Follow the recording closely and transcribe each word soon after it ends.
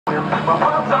My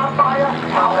world's on fire,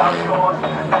 how about yours?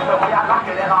 That's the way I like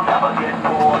it and I'll never get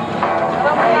bored.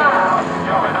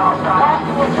 You're an all-star.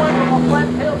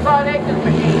 Flint Hillside Exit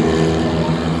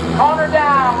Machine. Connor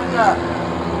down with the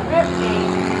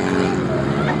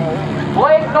 15.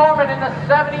 Blake Norman in the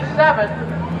 77.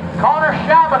 Connor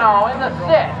Chabonneau in the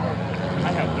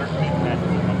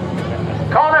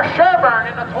 6. Connor Sherburne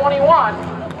in the 21.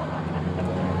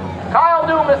 Kyle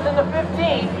Dumas in the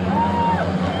 15.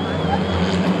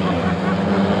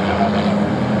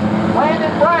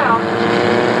 Landon Brown.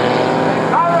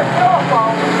 Tyler Shillifo.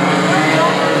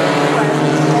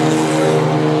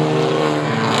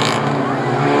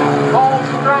 Cole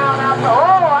Brown out the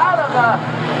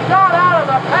shot out of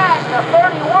the pack, the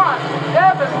 31.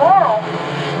 Devin Morrill,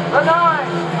 the 9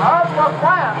 of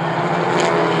McClam.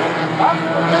 Up to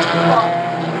the 6 spot.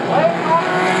 Waiting on the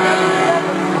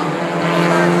 77.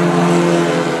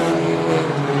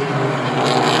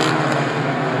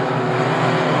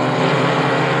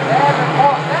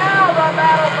 Now the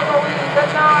battle for the lead, the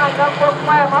 9 of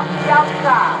McClam up the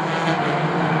outside.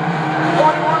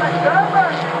 21 of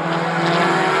Sherburne.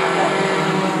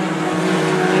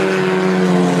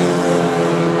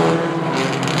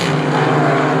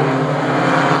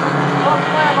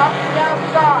 McClam up the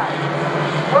outside.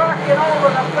 Working over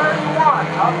the 31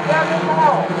 of Devin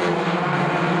Morrill.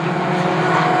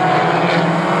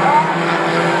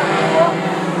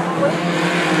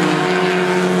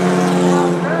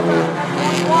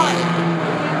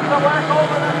 To work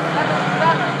over the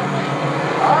 77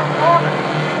 of Norman.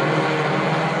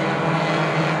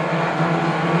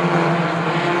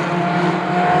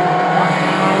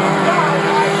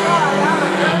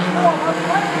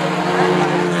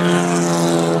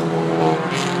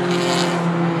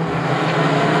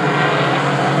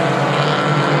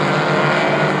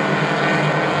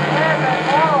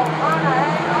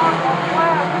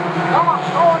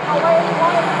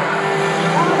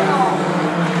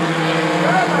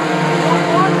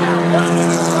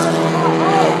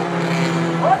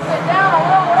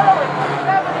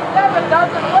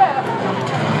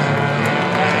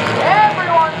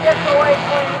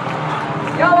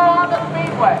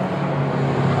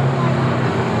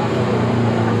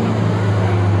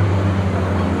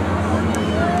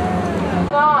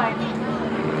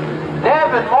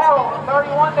 Devin Morrill,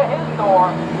 31 to his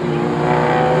door.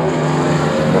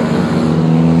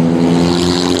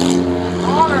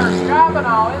 Connor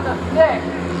Chabonneau in the 6.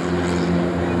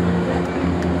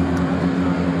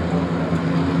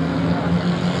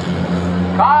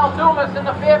 Kyle Dumas in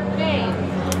the 15.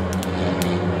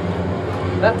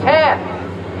 The 10.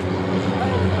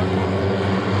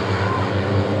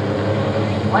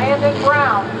 Landon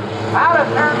Brown out of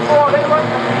turn 4. They look to the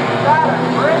side of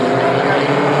Chris Baker.